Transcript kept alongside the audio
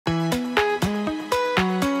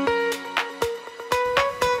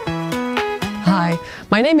Hi,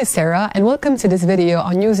 my name is Sarah and welcome to this video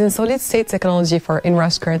on using solid-state technology for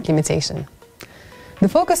inrush current limitation. The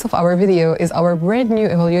focus of our video is our brand new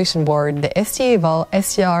evaluation board, the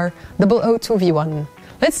STEVAL-SCR002V1.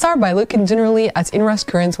 Let's start by looking generally at inrush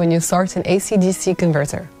current when you start an AC-DC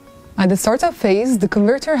converter. At the startup phase, the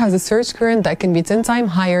converter has a surge current that can be 10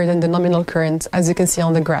 times higher than the nominal current, as you can see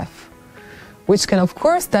on the graph, which can of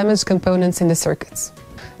course damage components in the circuits.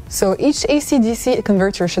 So each AC-DC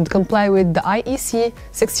converter should comply with the IEC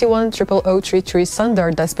 6100033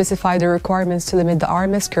 standard that specify the requirements to limit the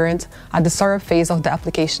RMS current at the startup phase of the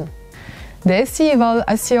application. The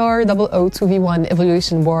STEVAL-SCR002V1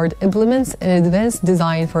 evaluation board implements an advanced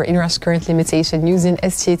design for inrush current limitation using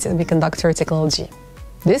STMicroelectronics technology.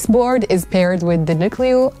 This board is paired with the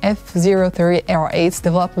Nucleo F030R8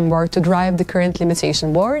 development board to drive the current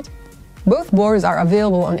limitation board. Both boards are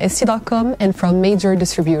available on ST.com and from major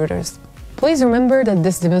distributors. Please remember that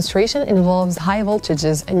this demonstration involves high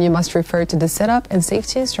voltages and you must refer to the setup and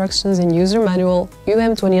safety instructions in user manual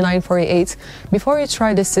UM2948 before you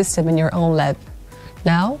try this system in your own lab.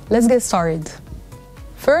 Now, let's get started.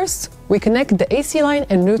 First, we connect the AC line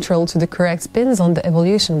and neutral to the correct pins on the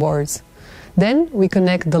evaluation boards. Then, we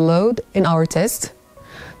connect the load in our test.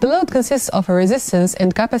 The load consists of a resistance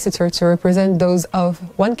and capacitor to represent those of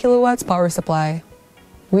 1 kW power supply.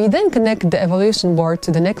 We then connect the evaluation board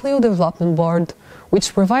to the Nucleo development board,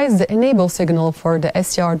 which provides the enable signal for the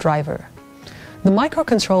SCR driver. The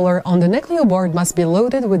microcontroller on the Nucleo board must be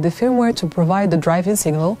loaded with the firmware to provide the driving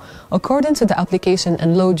signal according to the application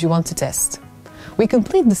and load you want to test. We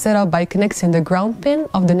complete the setup by connecting the ground pin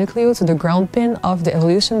of the Nucleo to the ground pin of the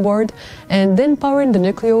evaluation board and then powering the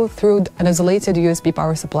Nucleo through an isolated USB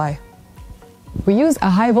power supply. We use a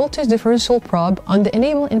high voltage differential probe on the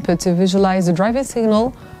enable input to visualize the driving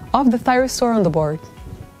signal of the thyristor on the board.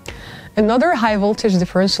 Another high voltage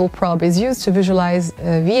differential probe is used to visualize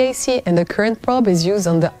VAC, and the current probe is used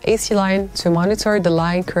on the AC line to monitor the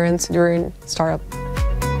line current during startup.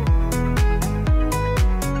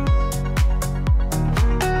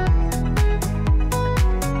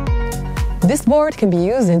 This board can be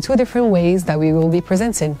used in two different ways that we will be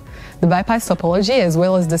presenting: the bypass topology as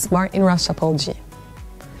well as the smart inrush topology.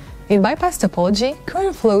 In bypass topology,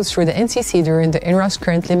 current flows through the NTC during the inrush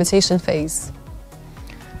current limitation phase.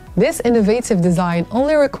 This innovative design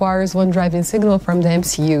only requires one driving signal from the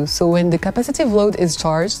MCU, so when the capacitive load is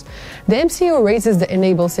charged, the MCU raises the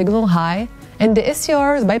enable signal high and the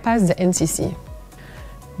SCRs bypass the NTC.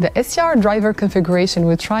 The SCR driver configuration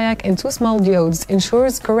with triac and two small diodes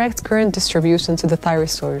ensures correct current distribution to the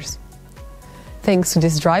thyristors. Thanks to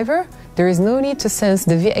this driver, there is no need to sense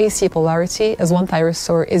the VAC polarity as one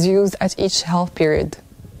thyristor is used at each half period.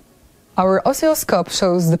 Our oscilloscope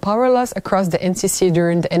shows the power loss across the NTC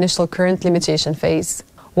during the initial current limitation phase.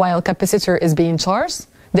 While capacitor is being charged,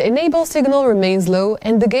 the enable signal remains low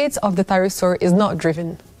and the gate of the thyristor is not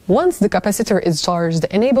driven. Once the capacitor is charged,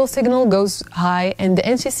 the enable signal goes high and the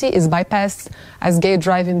NTC is bypassed as gate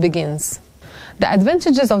driving begins. The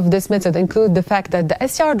advantages of this method include the fact that the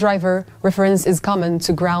SCR driver reference is common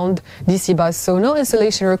to ground DC bus, so no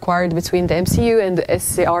installation required between the MCU and the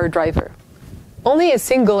SCR driver. Only a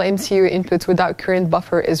single MCU input without current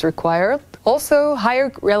buffer is required. Also,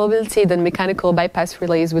 higher reliability than mechanical bypass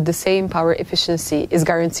relays with the same power efficiency is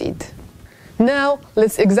guaranteed. Now,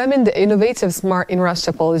 let's examine the innovative smart inrush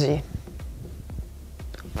topology.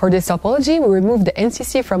 For this topology, we remove the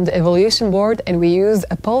NTC from the evaluation board and we use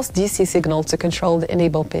a pulse DC signal to control the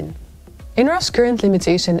enable pin. Inrush current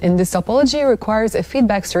limitation in this topology requires a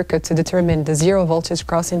feedback circuit to determine the zero voltage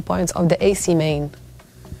crossing points of the AC main.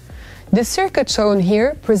 The circuit shown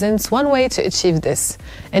here presents one way to achieve this,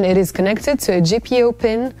 and it is connected to a GPIO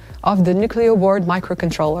pin of the Nucleo board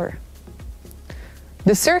microcontroller.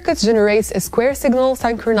 The circuit generates a square signal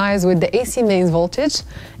synchronized with the AC mains voltage,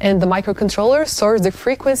 and the microcontroller stores the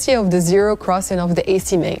frequency of the zero crossing of the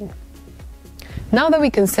AC main. Now that we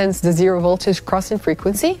can sense the zero voltage crossing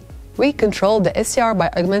frequency, we control the SCR by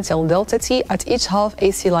augmenting delta T at each half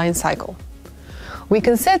AC line cycle. We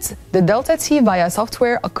can set the delta T via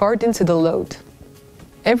software according to the load.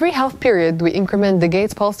 Every half period, we increment the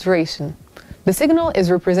gate pulse duration. The signal is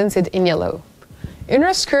represented in yellow.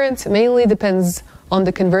 Inrush current mainly depends on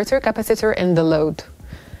the converter capacitor and the load,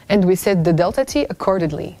 and we set the delta T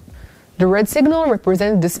accordingly. The red signal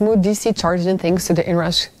represents the smooth DC charging thanks to the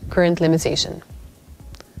inrush current limitation.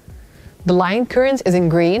 The line current is in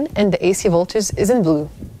green and the AC voltage is in blue.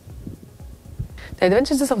 The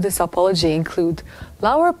advantages of this topology include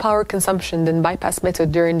lower power consumption than bypass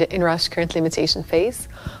method during the inrush current limitation phase.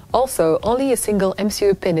 Also, only a single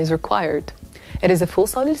MCU pin is required. It is a full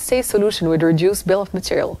solid-state solution with reduced bill of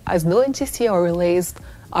material, as no NTC or relays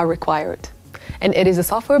are required. And it is a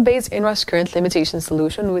software-based inrush current limitation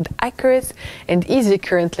solution with accurate and easy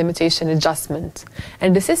current limitation adjustment.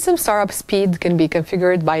 And the system startup speed can be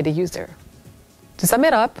configured by the user. To sum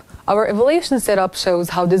it up, our evaluation setup shows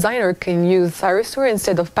how designer can use thyristor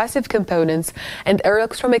instead of passive components and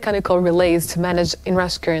electromechanical relays to manage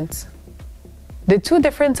inrush currents. The two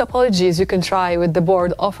different topologies you can try with the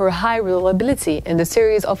board offer high reliability and a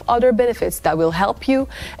series of other benefits that will help you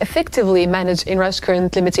effectively manage inrush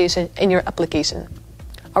current limitation in your application.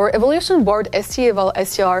 Our evaluation board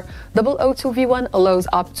STEVAL-SCR002V1 allows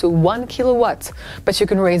up to 1 kilowatt, but you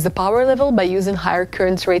can raise the power level by using higher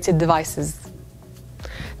current rated devices.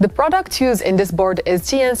 The product used in this board is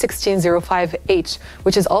TN1605H,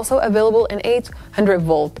 which is also available in 800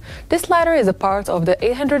 volt. This latter is a part of the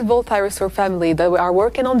 800 volt thyristor family that we are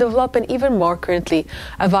working on developing even more currently,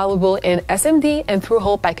 available in SMD and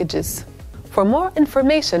through-hole packages. For more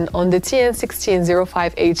information on the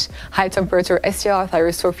TN1605H high temperature SCR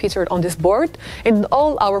thyristor featured on this board and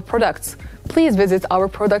all our products, please visit our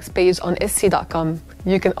products page on sc.com.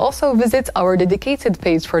 You can also visit our dedicated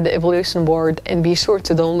page for the evaluation board and be sure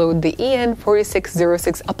to download the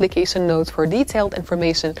EN4606 application notes for detailed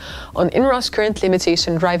information on inrush current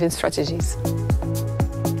limitation driving strategies.